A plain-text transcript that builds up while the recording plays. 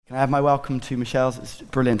Can I have my welcome to Michelle's? It's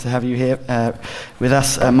brilliant to have you here with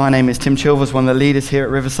us. My name is Tim Chilvers, one of the leaders here at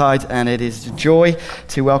Riverside, and it is a joy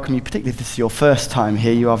to welcome you, particularly if this is your first time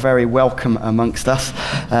here. You are very welcome amongst us.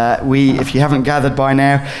 If you haven't gathered by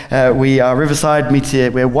now, we are Riverside.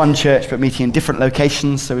 We're one church, but meeting in different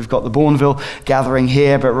locations. So we've got the Bournville gathering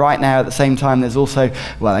here, but right now at the same time there's also,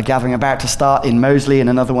 a gathering about to start in Moseley, and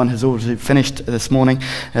another one has already finished this morning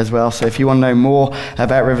as well. So if you want to know more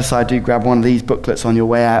about Riverside, do grab one of these booklets on your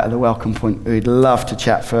way out at the welcome point. We'd love to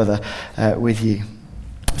chat further with you.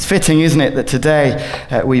 It's fitting, isn't it, that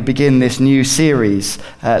today we begin this new series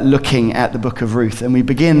looking at the book of Ruth, and we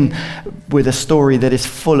begin with a story that is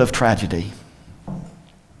full of tragedy.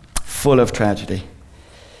 Full of tragedy.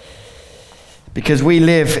 Because we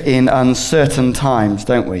live in uncertain times,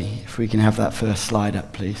 don't we? If we can have that first slide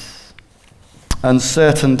up, please.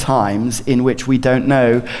 Uncertain times in which we don't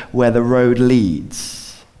know where the road leads.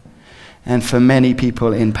 And for many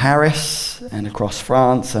people in Paris and across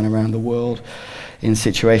France and around the world, in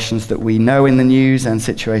situations that we know in the news and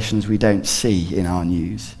situations we don't see in our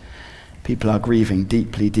news, people are grieving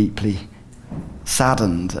deeply, deeply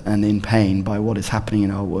saddened and in pain by what is happening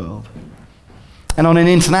in our world. And on an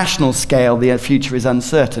international scale, the future is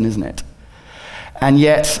uncertain, isn't it? And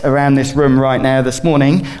yet, around this room right now this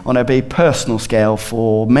morning, on a very personal scale,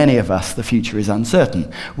 for many of us, the future is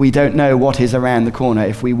uncertain. We don't know what is around the corner.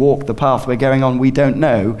 If we walk the path we're going on, we don't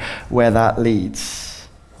know where that leads.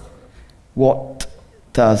 What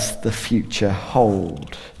does the future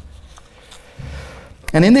hold?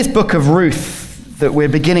 And in this book of Ruth that we're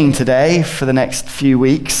beginning today for the next few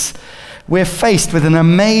weeks, we're faced with an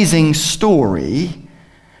amazing story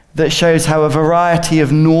that shows how a variety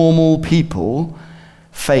of normal people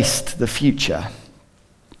faced the future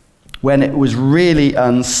when it was really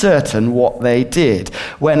uncertain what they did.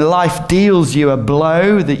 When life deals you a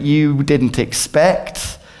blow that you didn't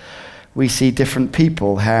expect, we see different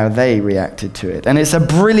people, how they reacted to it. And it's a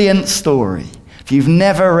brilliant story. If you've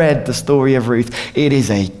never read the story of Ruth, it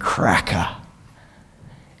is a cracker.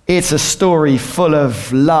 It's a story full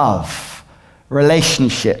of love,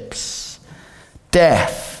 relationships,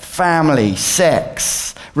 death, family,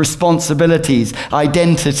 sex, responsibilities,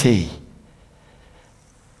 identity.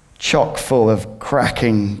 Chock full of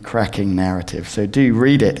cracking narrative. So do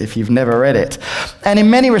read it if you've never read it. And in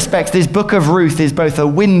many respects, this book of Ruth is both a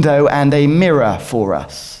window and a mirror for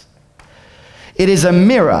us. It is a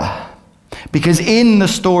mirror because in the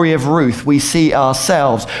story of Ruth, we see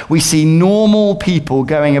ourselves. We see normal people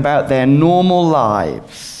going about their normal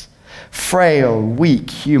lives. Frail, weak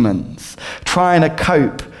humans, trying to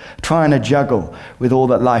cope, trying to juggle with all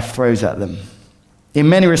that life throws at them. In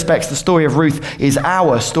many respects, the story of Ruth is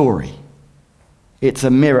our story. It's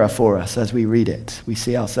a mirror for us as we read it. We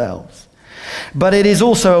see ourselves. But it is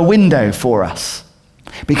also a window for us.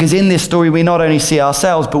 Because in this story, we not only see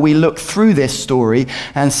ourselves, but we look through this story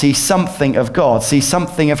and see something of God, see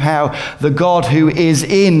something of how the God who is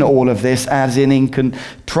in all of this, as in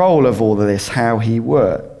control of all of this, how he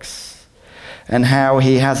works. And how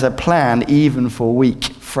he has a plan even for weak,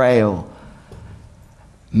 frail,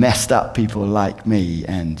 messed up people like me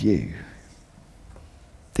and you.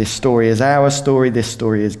 This story is our story. This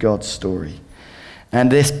story is God's story. And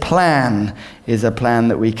this plan is a plan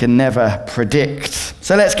that we can never predict.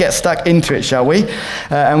 So let's get stuck into it, shall we?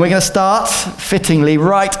 And we're going to start, fittingly,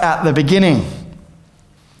 right at the beginning.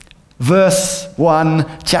 Verse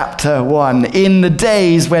 1, chapter 1. In the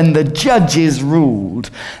days when the judges ruled,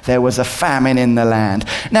 there was a famine in the land.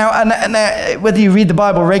 Now, whether you read the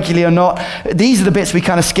Bible regularly or not, these are the bits we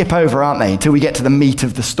kind of skip over, aren't they, until we get to the meat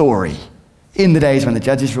of the story. In the days when the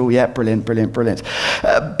judges ruled, yeah, brilliant.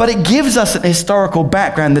 But it gives us an historical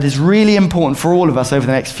background that is really important for all of us over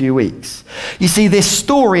the next few weeks. You see, this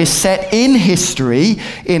story is set in history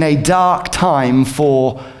in a dark time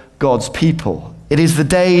for God's people. It is the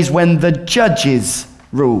days when the judges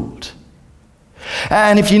ruled.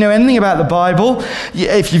 And if you know anything about the Bible,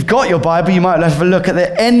 if you've got your Bible, you might have a look at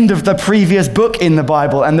the end of the previous book in the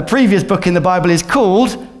Bible. And the previous book in the Bible is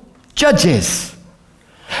called Judges.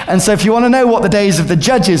 And so if you want to know what the days of the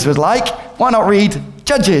judges was like, why not read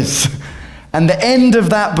Judges? And the end of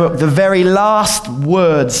that book, the very last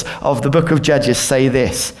words of the book of Judges say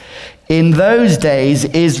this: in those days,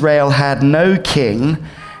 Israel had no king.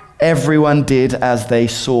 Everyone did as they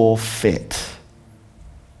saw fit.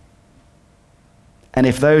 And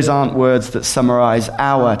if those aren't words that summarize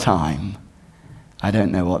our time, I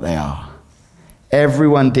don't know what they are.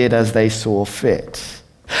 Everyone did as they saw fit.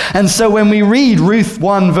 And so when we read Ruth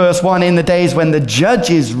 1 verse 1, in the days when the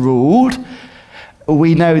judges ruled,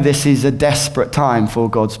 we know this is a desperate time for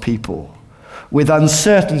God's people. with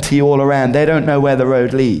uncertainty all around. They don't know where the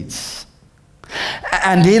road leads.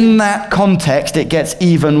 And in that context, it gets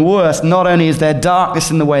even worse. Not only is there darkness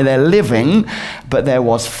in the way they're living, but there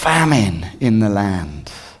was famine in the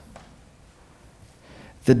land.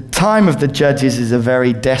 The time of the Judges is a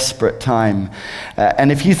very desperate time.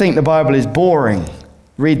 And if you think the Bible is boring,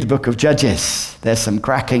 read the book of Judges. There's some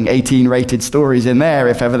cracking 18-rated stories in there,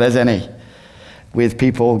 if ever there's any, with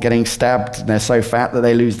people getting stabbed and they're so fat that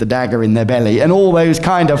they lose the dagger in their belly and all those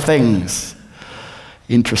kind of things.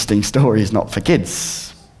 Interesting stories, not for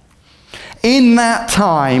kids. In that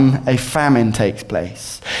time, a famine takes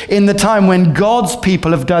place. In the time when God's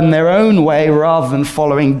people have done their own way rather than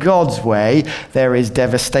following God's way, there is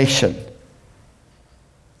devastation.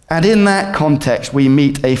 And in that context, we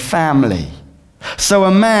meet a family. So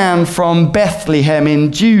a man from Bethlehem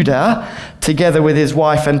in Judah, together with his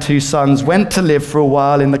wife and 2 sons, went to live for a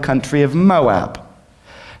while in the country of Moab.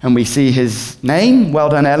 And we see his name. Well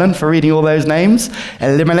done, Ellen, for reading all those names.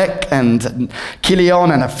 Elimelech and Chilion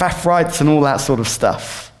and Ephrathrites and all that sort of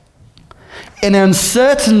stuff. In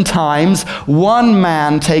uncertain times, one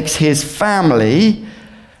man takes his family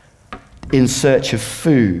in search of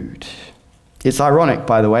food. It's ironic,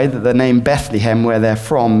 by the way, that the name Bethlehem, where they're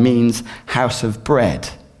from, means house of bread.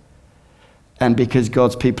 And because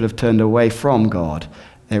God's people have turned away from God,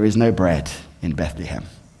 there is no bread in Bethlehem.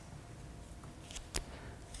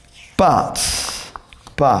 But,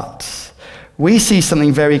 we see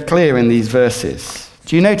something very clear in these verses.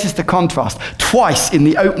 Do you notice the contrast? Twice in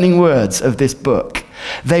the opening words of this book.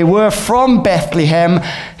 They were from Bethlehem,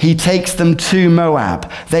 he takes them to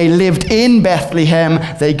Moab. They lived in Bethlehem,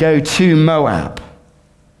 they go to Moab.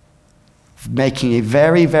 Making a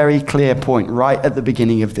very, very clear point right at the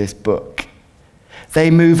beginning of this book. They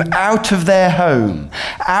move out of their home,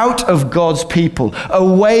 out of God's people,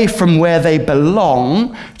 away from where they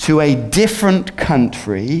belong to a different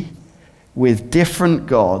country with different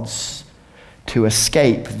gods to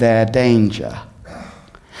escape their danger.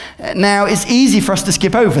 Now, it's easy for us to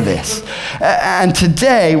skip over this. And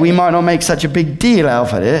today, we might not make such a big deal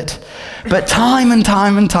out of it. But time and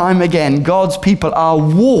time and time again, God's people are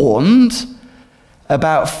warned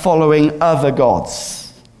about following other gods.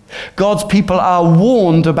 God's people are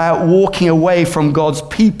warned about walking away from God's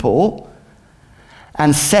people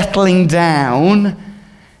and settling down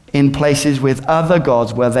in places with other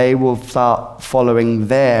gods where they will start following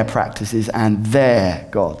their practices and their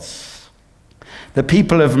gods. The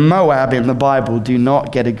people of Moab in the Bible do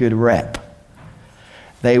not get a good rep.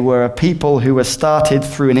 They were a people who were started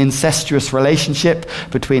through an incestuous relationship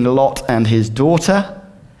between Lot and his daughter.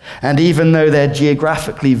 And even though they're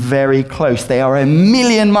geographically very close, they are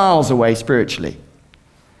 1,000,000 miles away spiritually,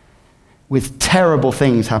 with terrible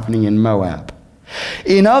things happening in Moab.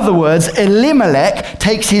 In other words, Elimelech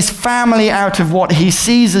takes his family out of what he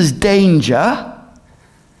sees as danger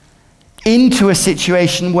into a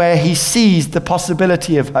situation where he sees the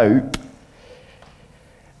possibility of hope,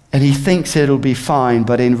 and he thinks it'll be fine,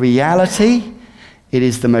 but in reality, it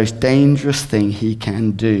is the most dangerous thing he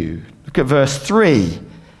can do. Look at verse 3.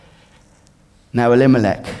 Now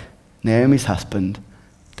Elimelech, Naomi's husband,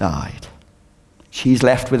 died. She's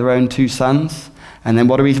left with her own 2 sons, and then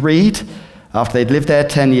what do we read? After they'd lived there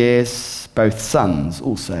 10 years, both sons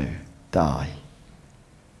also die.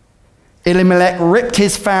 Elimelech ripped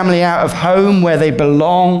his family out of home where they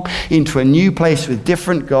belong into a new place with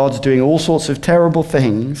different gods, doing all sorts of terrible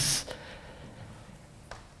things.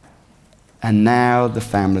 And now the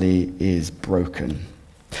family is broken.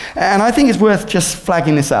 And I think it's worth just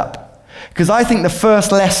flagging this up, because I think the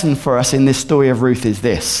first lesson for us in this story of Ruth is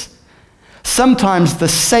this. Sometimes the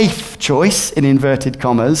safe choice, in inverted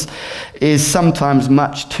commas, is sometimes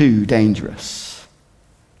much too dangerous.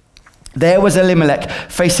 There was Elimelech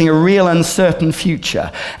facing a real uncertain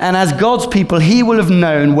future. And as God's people, he will have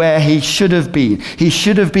known where he should have been. He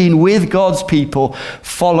should have been with God's people,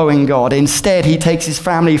 following God. Instead, he takes his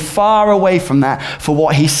family far away from that for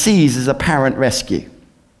what he sees as apparent rescue.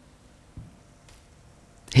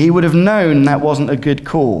 He would have known that wasn't a good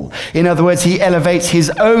call. In other words, he elevates his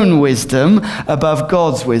own wisdom above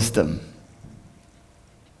God's wisdom.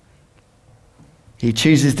 He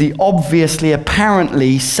chooses the obviously,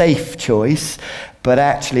 apparently safe choice, but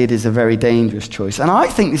actually it is a very dangerous choice. And I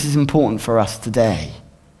think this is important for us today.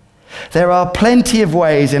 There are plenty of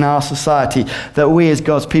ways in our society that we as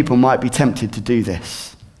God's people might be tempted to do this.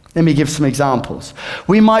 Let me give some examples.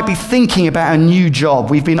 We might be thinking about a new job.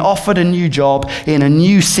 We've been offered a new job in a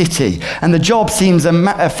new city, and the job seems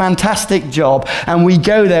a fantastic job, and we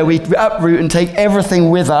go there, we uproot and take everything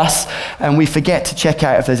with us, and we forget to check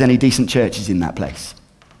out if there's any decent churches in that place.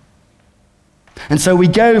 And so we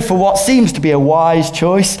go for what seems to be a wise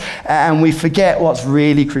choice, and we forget what's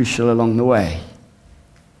really crucial along the way.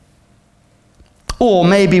 Or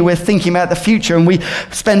maybe we're thinking about the future and we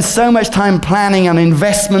spend so much time planning on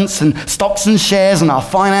investments and stocks and shares and our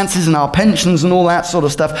finances and our pensions and all that sort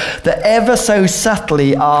of stuff that ever so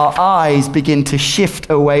subtly our eyes begin to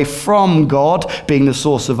shift away from God being the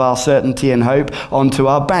source of our certainty and hope onto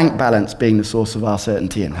our bank balance being the source of our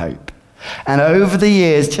certainty and hope. And over the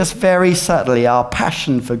years, just very subtly, our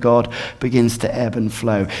passion for God begins to ebb and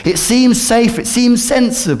flow. It seems safe, it seems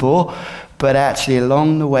sensible, but actually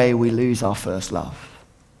along the way we lose our first love.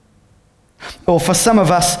 Or for some of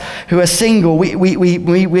us who are single,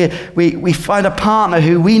 we find a partner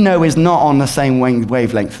who we know is not on the same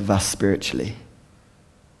wavelength of us spiritually.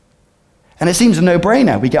 And it seems a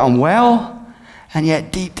no-brainer. We get on well, and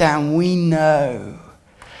yet deep down we know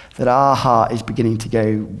that our heart is beginning to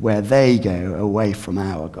go where they go, away from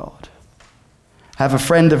our God. I have a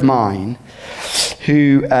friend of mine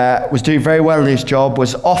who was doing very well in his job,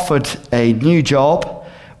 was offered a new job,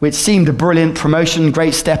 which seemed a brilliant promotion,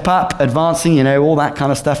 great step up, advancing, all that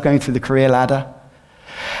kind of stuff, going through the career ladder.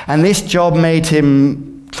 And this job made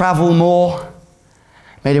him travel more,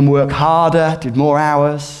 made him work harder, did more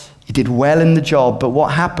hours. He did well in the job, but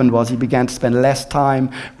what happened was he began to spend less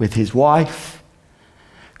time with his wife,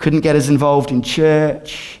 couldn't get as involved in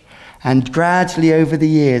church. And gradually over the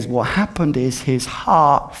years, what happened is his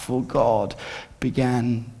heart for God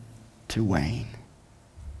began to wane.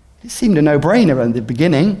 It seemed a no-brainer in the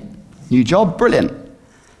beginning. New job, brilliant.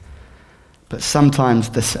 But sometimes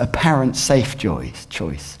this apparent safe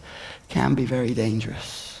choice can be very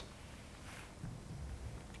dangerous.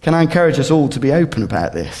 Can I encourage us all to be open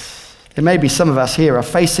about this? There may be some of us here are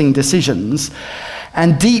facing decisions,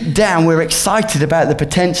 and deep down we're excited about the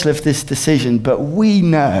potential of this decision, but we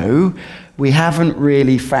know we haven't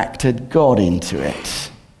really factored God into it.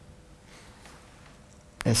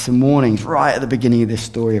 There's some warnings right at the beginning of this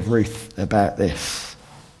story of Ruth about this.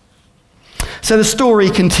 So the story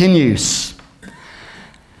continues.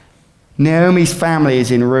 Naomi's family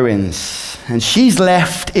is in ruins, and she's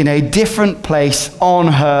left in a different place on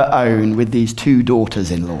her own with these two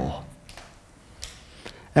daughters-in-law.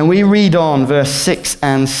 And we read on verse 6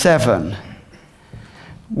 and 7.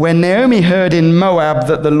 When Naomi heard in Moab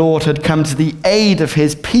that the Lord had come to the aid of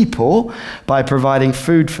his people by providing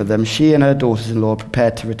food for them, she and her daughters-in-law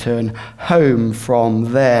prepared to return home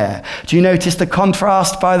from there. Do you notice the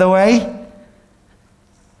contrast, by the way?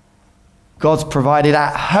 God's provided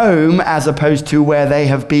at home as opposed to where they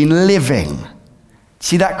have been living.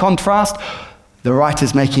 See that contrast? The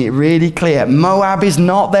writer's making it really clear. Moab is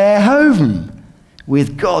not their home.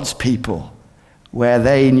 With God's people, where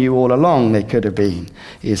they knew all along they could have been,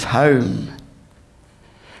 is home.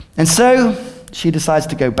 And so she decides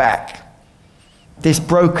to go back. This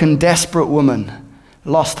broken, desperate woman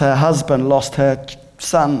lost her husband, lost her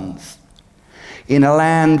sons, in a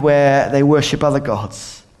land where they worship other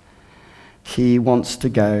gods. She wants to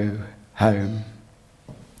go home.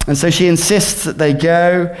 And so she insists that they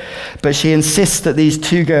go, but she insists that these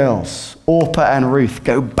two girls, Orpah and Ruth,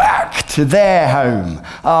 go back to their home.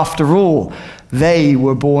 After all, they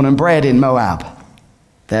were born and bred in Moab.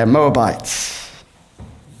 They're Moabites.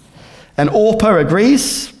 And Orpah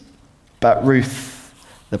agrees, but Ruth,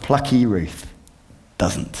 the plucky Ruth,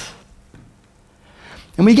 doesn't.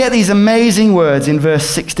 And we get these amazing words in verse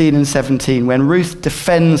 16 and 17 when Ruth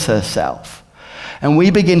defends herself. And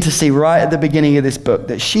we begin to see right at the beginning of this book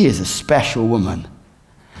that she is a special woman.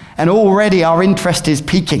 And already our interest is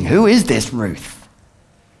peaking. Who is this Ruth?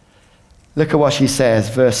 Look at what she says,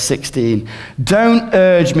 verse 16. Don't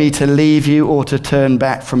urge me to leave you or to turn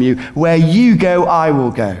back from you. Where you go, I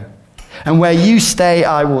will go. And where you stay,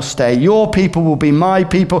 I will stay. Your people will be my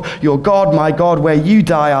people. Your God, my God. Where you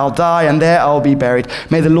die, I'll die, and there I'll be buried.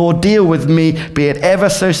 May the Lord deal with me, be it ever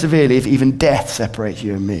so severely, if even death separates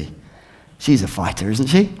you and me. She's a fighter, isn't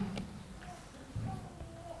she?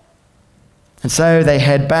 And so they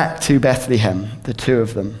head back to Bethlehem, the two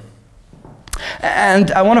of them. And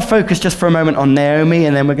I want to focus just for a moment on Naomi,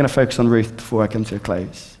 and then we're going to focus on Ruth before I come to a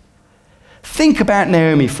close. Think about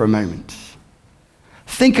Naomi for a moment.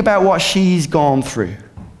 Think about what she's gone through.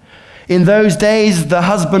 In those days, the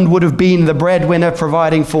husband would have been the breadwinner,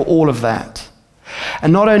 providing for all of that.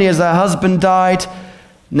 And not only has her husband died,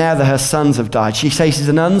 now that her sons have died, she faces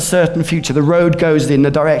an uncertain future. The road goes in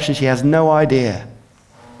a direction she has no idea.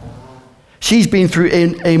 She's been through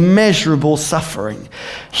immeasurable suffering,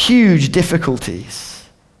 huge difficulties.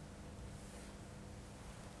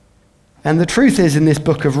 And the truth is, in this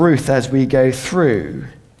book of Ruth, as we go through,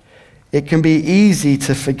 it can be easy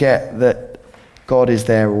to forget that God is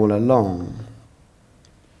there all along.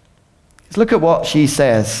 Let's look at what she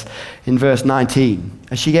says in verse 19.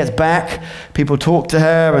 As she gets back, people talk to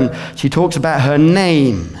her and she talks about her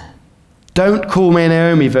name. Don't call me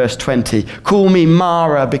Naomi, verse 20. Call me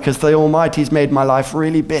Mara, because the Almighty's made my life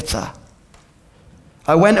really bitter.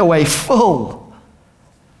 I went away full,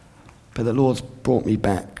 but the Lord's brought me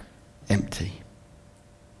back empty.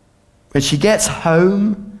 When she gets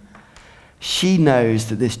home, she knows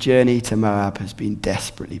that this journey to Moab has been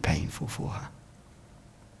desperately painful for her.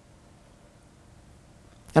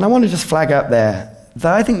 And I want to just flag up there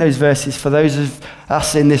that I think those verses, for those of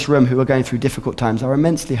us in this room who are going through difficult times, are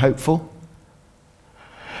immensely hopeful.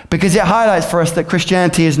 Because it highlights for us that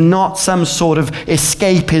Christianity is not some sort of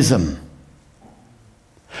escapism,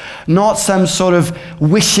 not some sort of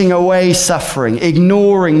wishing away suffering,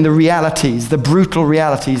 ignoring the realities, the brutal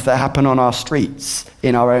realities that happen on our streets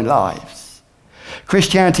in our own lives.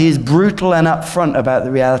 Christianity is brutal and upfront about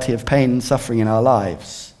the reality of pain and suffering in our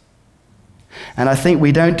lives. And I think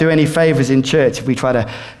we don't do any favors in church if we try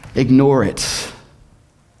to ignore it.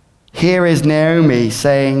 Here is Naomi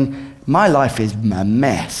saying, my life is a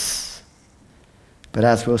mess. But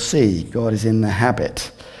as we'll see, God is in the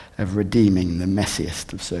habit of redeeming the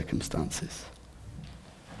messiest of circumstances.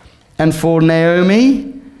 And for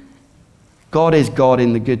Naomi, God is God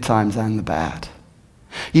in the good times and the bad.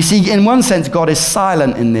 You see, in one sense, God is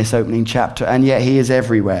silent in this opening chapter, and yet he is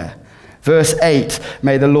everywhere. Verse 8,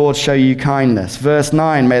 may the Lord show you kindness. Verse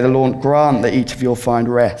 9, may the Lord grant that each of you will find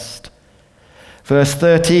rest. Verse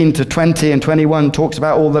 13 to 20 and 21 talks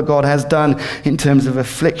about all that God has done in terms of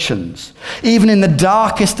afflictions. Even in the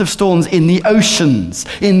darkest of storms, in the oceans,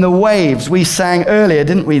 in the waves, we sang earlier,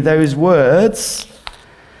 didn't we, those words?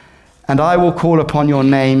 And I will call upon your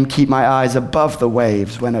name, keep my eyes above the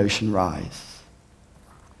waves when ocean rise.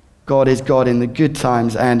 God is God in the good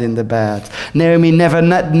times and in the bad. Naomi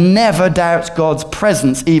never doubts God's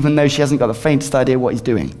presence, even though she hasn't got the faintest idea what he's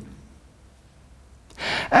doing.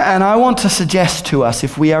 And I want to suggest to us,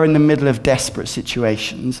 if we are in the middle of desperate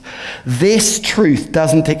situations, this truth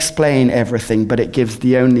doesn't explain everything, but it gives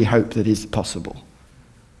the only hope that is possible.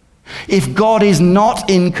 If God is not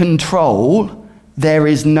in control, there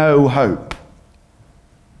is no hope.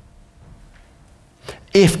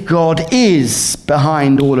 If God is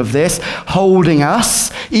behind all of this, holding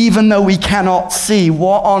us, even though we cannot see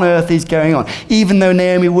what on earth is going on, even though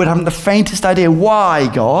Naomi would have the faintest idea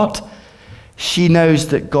why God, she knows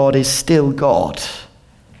that God is still God,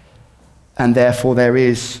 and therefore there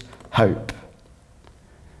is hope.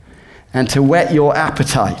 And to whet your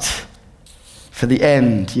appetite for the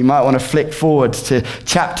end, you might want to flick forward to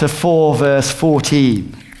chapter 4, verse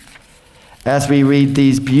 14, as we read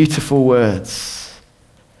these beautiful words.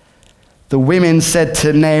 The women said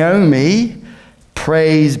to Naomi,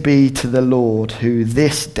 praise be to the Lord, who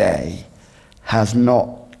this day has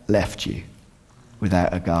not left you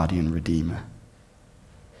without a guardian redeemer.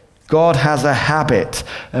 God has a habit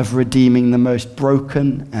of redeeming the most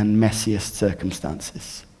broken and messiest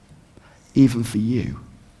circumstances, even for you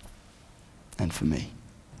and for me.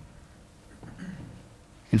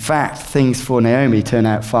 In fact, things for Naomi turn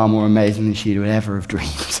out far more amazing than she would ever have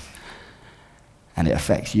dreamed. And it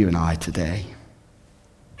affects you and I today.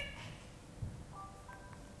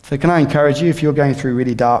 So can I encourage you, if you're going through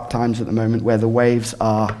really dark times at the moment where the waves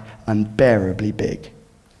are unbearably big,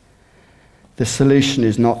 the solution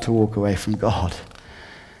is not to walk away from God,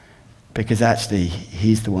 because actually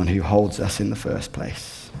he's the one who holds us in the first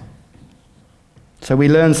place. So we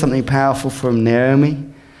learn something powerful from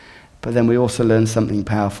Naomi, but then we also learn something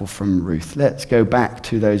powerful from Ruth. Let's go back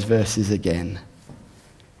to those verses again.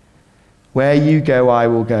 Where you go, I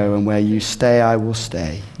will go, and where you stay, I will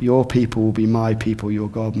stay. Your people will be my people, your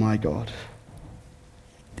God, my God.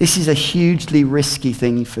 This is a hugely risky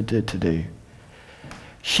thing to do.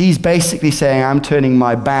 She's basically saying, I'm turning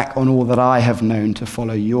my back on all that I have known to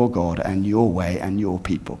follow your God and your way and your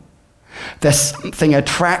people. There's something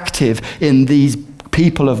attractive in these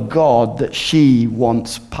people of God that she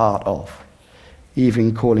wants part of,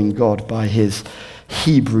 even calling God by his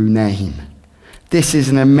Hebrew name. This is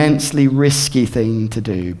an immensely risky thing to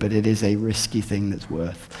do, but it is a risky thing that's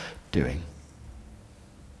worth doing.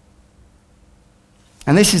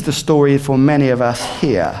 And this is the story for many of us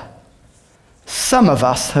here. Some of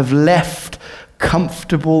us have left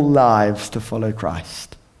comfortable lives to follow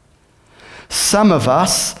Christ. Some of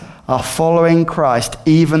us are following Christ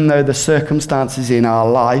even though the circumstances in our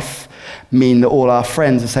life mean that all our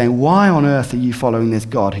friends are saying, why on earth are you following this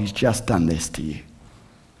God who's just done this to you?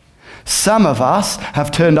 Some of us have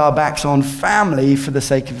turned our backs on family for the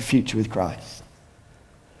sake of a future with Christ.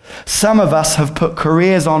 Some of us have put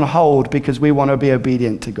careers on hold because we want to be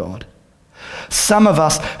obedient to God. Some of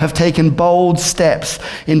us have taken bold steps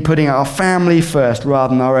in putting our family first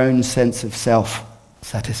rather than our own sense of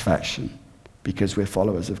self-satisfaction because we're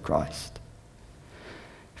followers of Christ.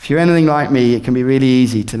 If you're anything like me, it can be really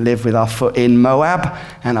easy to live with our foot in Moab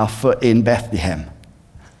and our foot in Bethlehem.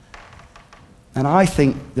 And I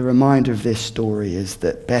think the reminder of this story is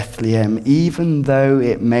that Bethlehem, even though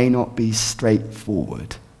it may not be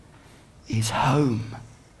straightforward, is home,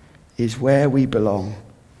 is where we belong,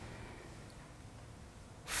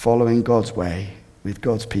 following God's way with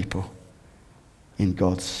God's people in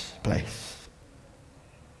God's place.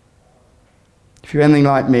 If you're anything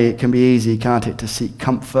like me, it can be easy, can't it, to seek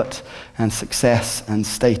comfort and success and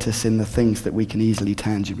status in the things that we can easily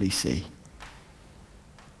tangibly see,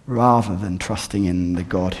 rather than trusting in the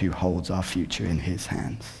God who holds our future in his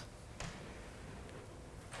hands.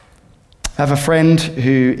 I have a friend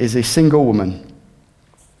who is a single woman,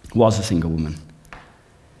 was a single woman,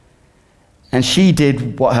 and she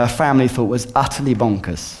did what her family thought was utterly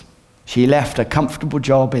bonkers. She left a comfortable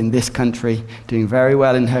job in this country, doing very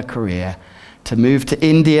well in her career, to move to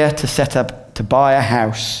India to buy a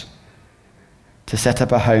house, to set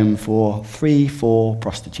up a home for 3-4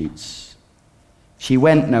 prostitutes. She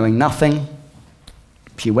went knowing nothing.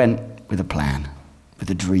 She went with a plan,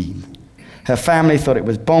 with a dream. Her family thought it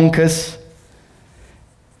was bonkers.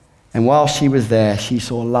 And while she was there, she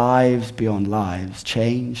saw lives beyond lives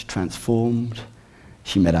changed, transformed.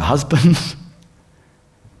 She met her husband,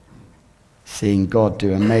 seeing God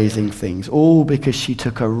do amazing things, all because she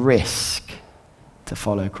took a risk to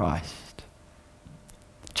follow Christ.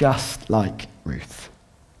 Just like Ruth.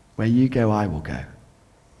 Where you go, I will go.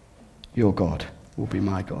 Your God will be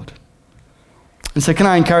my God. And so can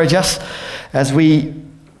I encourage us as we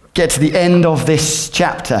get to the end of this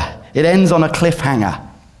chapter? It ends on a cliffhanger.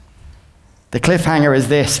 The cliffhanger is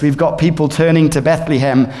this. We've got people turning to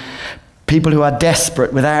Bethlehem, people who are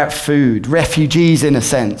desperate, without food, refugees in a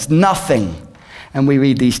sense, nothing. And we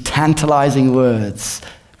read these tantalizing words,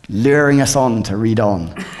 luring us on to read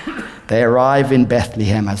on. They arrive in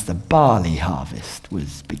Bethlehem as the barley harvest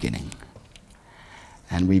was beginning.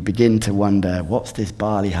 And we begin to wonder, what's this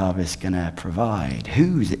barley harvest going to provide?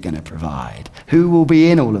 Who's it going to provide? Who will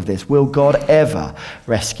be in all of this? Will God ever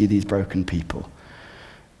rescue these broken people?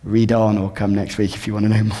 Read on or come next week if you want to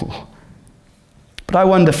know more. But I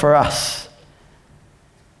wonder for us,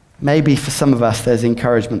 maybe for some of us there's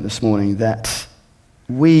encouragement this morning that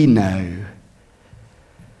we know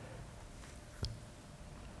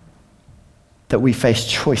that we face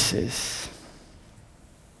choices,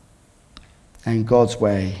 and God's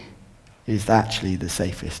way is actually the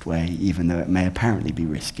safest way, even though it may apparently be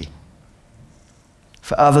risky.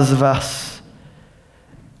 For others of us,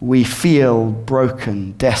 we feel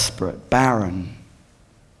broken, desperate, barren.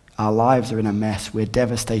 Our lives are in a mess. We're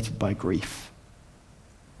devastated by grief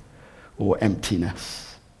or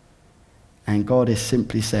emptiness. And God is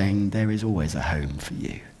simply saying, there is always a home for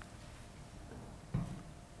you.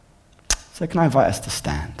 So can I invite us to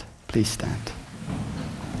stand? Please stand.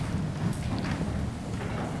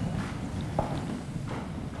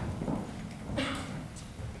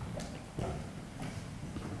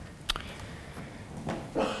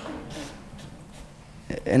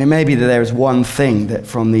 And it may be that there is one thing that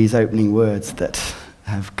from these opening words that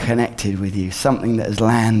have connected with you, something that has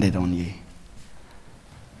landed on you.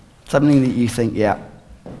 Something that you think, yeah.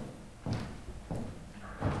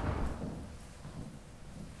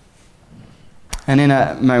 And in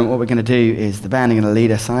a moment, what we're going to do is the band are going to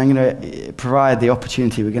lead us, and I'm going to provide the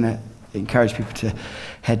opportunity. We're going to encourage people to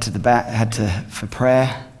head to the back, for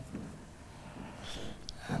prayer.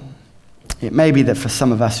 It may be that for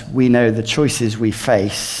some of us, we know the choices we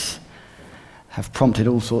face have prompted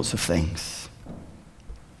all sorts of things.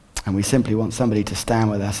 And we simply want somebody to stand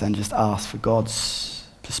with us and just ask for God's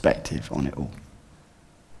perspective on it all.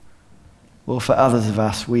 Or for others of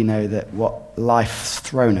us, we know that what life's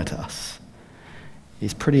thrown at us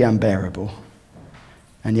is pretty unbearable.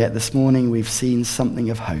 And yet this morning we've seen something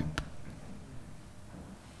of hope.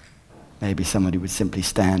 Maybe somebody would simply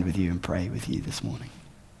stand with you and pray with you this morning.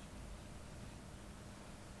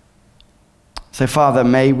 So, Father,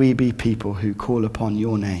 may we be people who call upon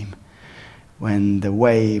your name when the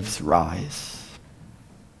waves rise,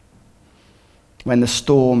 when the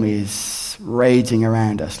storm is raging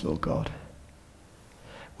around us, Lord God.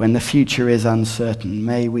 When the future is uncertain,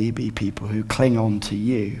 may we be people who cling on to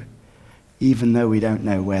you, even though we don't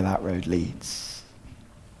know where that road leads.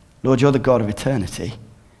 Lord, you're the God of eternity.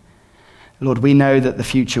 Lord, we know that the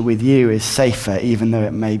future with you is safer, even though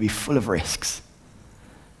it may be full of risks,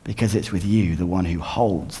 because it's with you, the one who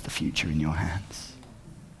holds the future in your hands.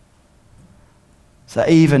 So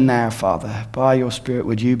even now, Father, by your Spirit,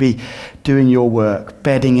 would you be doing your work,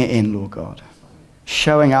 bedding it in, Lord God,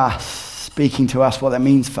 showing us, speaking to us what that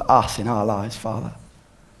means for us in our lives, Father.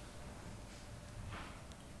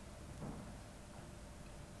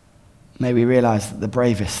 May we realize that the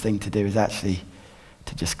bravest thing to do is actually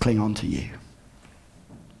to just cling on to you.